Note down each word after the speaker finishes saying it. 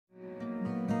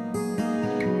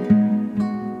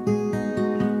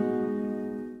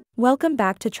Welcome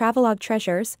back to Travelog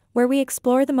Treasures, where we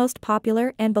explore the most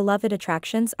popular and beloved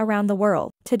attractions around the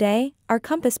world. Today, our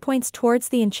compass points towards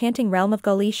the enchanting realm of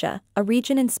Galicia, a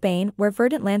region in Spain where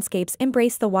verdant landscapes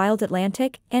embrace the wild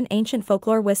Atlantic and ancient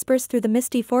folklore whispers through the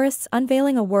misty forests,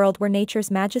 unveiling a world where nature's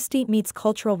majesty meets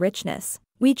cultural richness.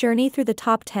 We journey through the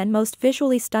top 10 most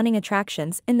visually stunning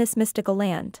attractions in this mystical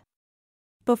land.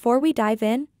 Before we dive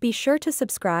in, be sure to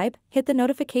subscribe, hit the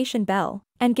notification bell,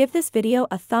 and give this video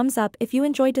a thumbs up if you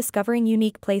enjoy discovering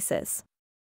unique places.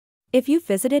 If you've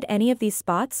visited any of these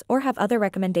spots or have other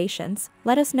recommendations,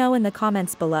 let us know in the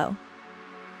comments below.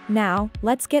 Now,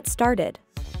 let's get started.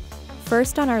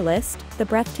 First on our list, the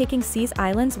breathtaking Cies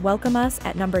Islands welcome us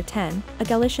at number 10, a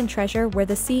Galician treasure where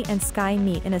the sea and sky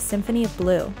meet in a symphony of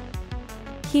blue.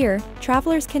 Here,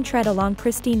 travelers can tread along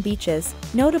pristine beaches,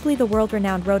 notably the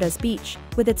world-renowned Rodas Beach,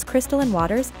 with its crystalline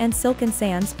waters and silken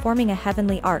sands forming a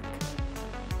heavenly arc.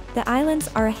 The islands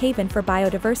are a haven for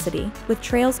biodiversity, with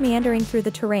trails meandering through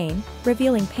the terrain,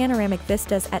 revealing panoramic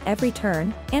vistas at every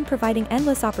turn, and providing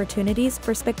endless opportunities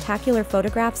for spectacular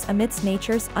photographs amidst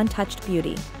nature's untouched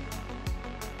beauty.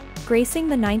 Gracing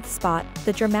the 9th spot,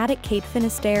 the dramatic Cape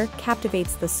Finisterre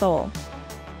captivates the soul.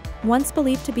 Once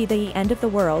believed to be the end of the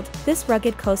world, this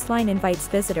rugged coastline invites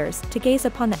visitors to gaze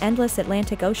upon the endless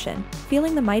Atlantic Ocean,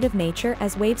 feeling the might of nature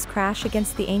as waves crash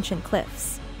against the ancient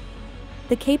cliffs.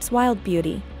 The Cape's wild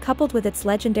beauty, coupled with its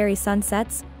legendary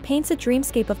sunsets, paints a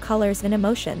dreamscape of colors and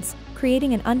emotions,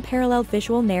 creating an unparalleled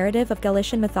visual narrative of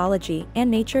Galician mythology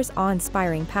and nature's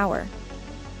awe-inspiring power.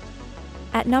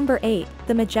 At number 8,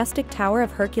 the majestic Tower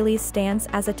of Hercules stands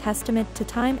as a testament to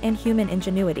time and human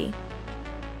ingenuity.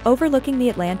 Overlooking the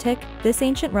Atlantic, this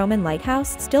ancient Roman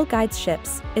lighthouse still guides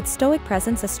ships, its stoic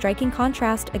presence a striking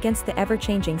contrast against the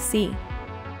ever-changing sea.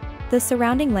 The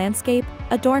surrounding landscape,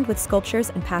 adorned with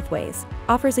sculptures and pathways,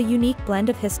 offers a unique blend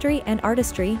of history and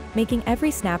artistry, making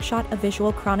every snapshot a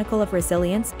visual chronicle of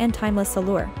resilience and timeless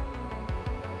allure.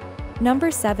 Number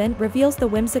 7 reveals the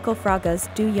whimsical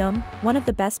Fragas do Yume, one of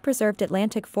the best-preserved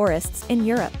Atlantic forests in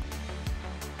Europe.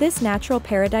 This natural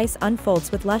paradise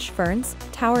unfolds with lush ferns,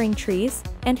 towering trees,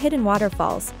 and hidden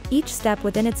waterfalls, each step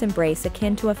within its embrace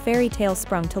akin to a fairy tale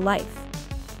sprung to life.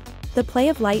 The play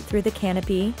of light through the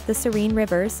canopy, the serene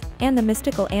rivers, and the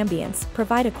mystical ambience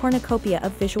provide a cornucopia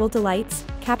of visual delights,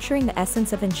 capturing the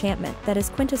essence of enchantment that is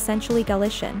quintessentially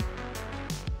Galician.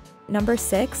 Number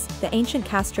 6, the ancient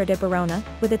Castro de Barona,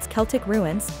 with its Celtic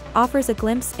ruins, offers a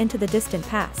glimpse into the distant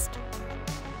past.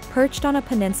 Perched on a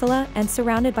peninsula and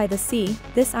surrounded by the sea,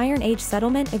 this Iron Age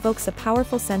settlement evokes a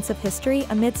powerful sense of history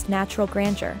amidst natural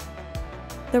grandeur.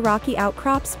 The rocky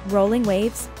outcrops, rolling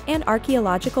waves, and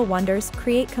archaeological wonders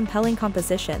create compelling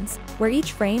compositions, where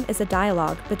each frame is a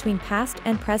dialogue between past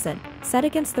and present, set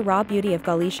against the raw beauty of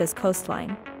Galicia's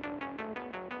coastline.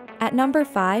 At number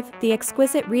 5, the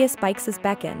exquisite Ries Islands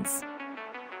beckons.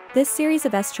 This series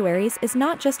of estuaries is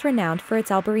not just renowned for its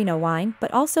Albarino wine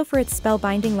but also for its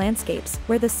spellbinding landscapes,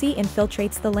 where the sea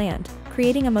infiltrates the land,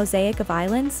 creating a mosaic of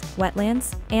islands,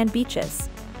 wetlands, and beaches.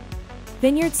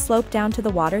 Vineyards slope down to the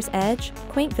water's edge,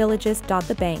 quaint villages dot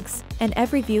the banks, and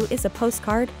every view is a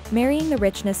postcard, marrying the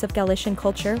richness of Galician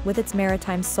culture with its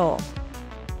maritime soul.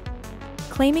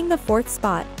 Claiming the 4th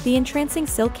spot, the entrancing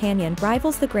Sil Canyon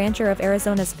rivals the grandeur of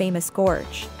Arizona's famous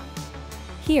gorge.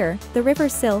 Here, the River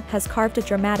Sil has carved a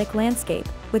dramatic landscape,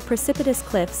 with precipitous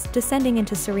cliffs descending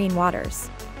into serene waters.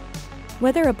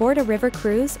 Whether aboard a river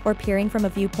cruise or peering from a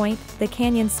viewpoint, the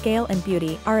canyon's scale and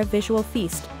beauty are a visual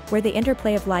feast, where the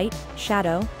interplay of light,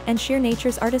 shadow, and sheer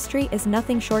nature's artistry is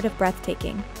nothing short of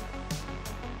breathtaking.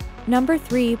 Number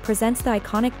 3 presents the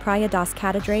iconic Praia das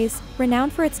Catedrais,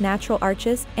 renowned for its natural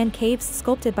arches and caves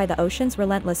sculpted by the ocean's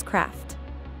relentless craft.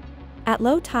 At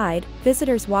low tide,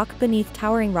 visitors walk beneath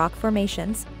towering rock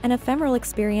formations, an ephemeral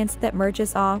experience that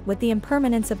merges awe with the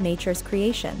impermanence of nature's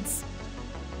creations.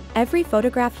 Every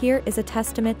photograph here is a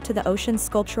testament to the ocean's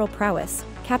sculptural prowess,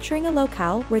 capturing a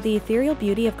locale where the ethereal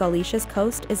beauty of Galicia's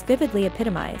coast is vividly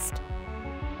epitomized.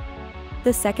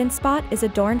 The 2nd spot is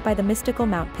adorned by the mystical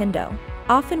Mount Pindo,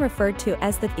 often referred to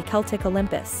as the Celtic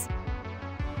Olympus.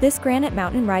 This granite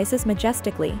mountain rises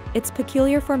majestically, its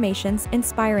peculiar formations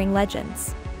inspiring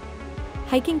legends.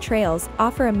 Hiking trails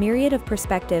offer a myriad of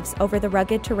perspectives over the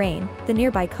rugged terrain, the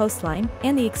nearby coastline,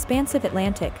 and the expansive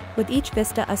Atlantic, with each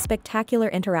vista a spectacular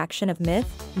interaction of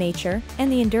myth, nature,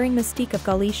 and the enduring mystique of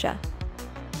Galicia.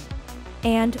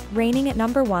 And, reigning at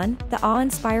number 1, the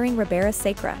awe-inspiring Ribeira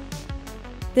Sacra.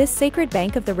 This sacred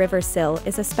bank of the River Sil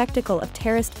is a spectacle of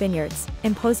terraced vineyards,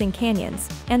 imposing canyons,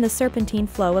 and the serpentine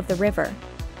flow of the river.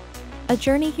 A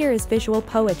journey here is visual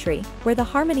poetry, where the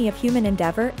harmony of human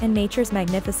endeavor and nature's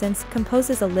magnificence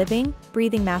composes a living,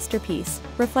 breathing masterpiece,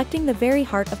 reflecting the very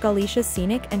heart of Galicia's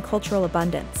scenic and cultural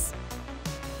abundance.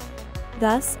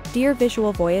 Thus, dear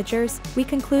visual voyagers, we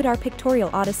conclude our pictorial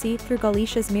odyssey through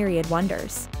Galicia's myriad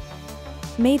wonders.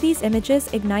 May these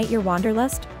images ignite your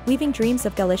wanderlust, weaving dreams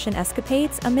of Galician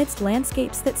escapades amidst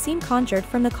landscapes that seem conjured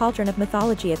from the cauldron of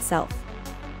mythology itself.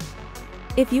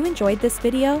 If you enjoyed this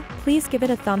video, please give it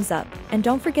a thumbs up, and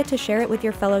don't forget to share it with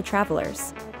your fellow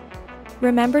travelers.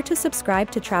 Remember to subscribe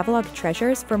to Travelogue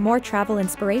Treasures for more travel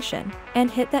inspiration,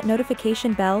 and hit that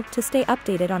notification bell to stay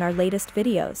updated on our latest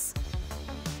videos.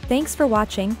 Thanks for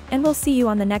watching, and we'll see you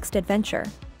on the next adventure.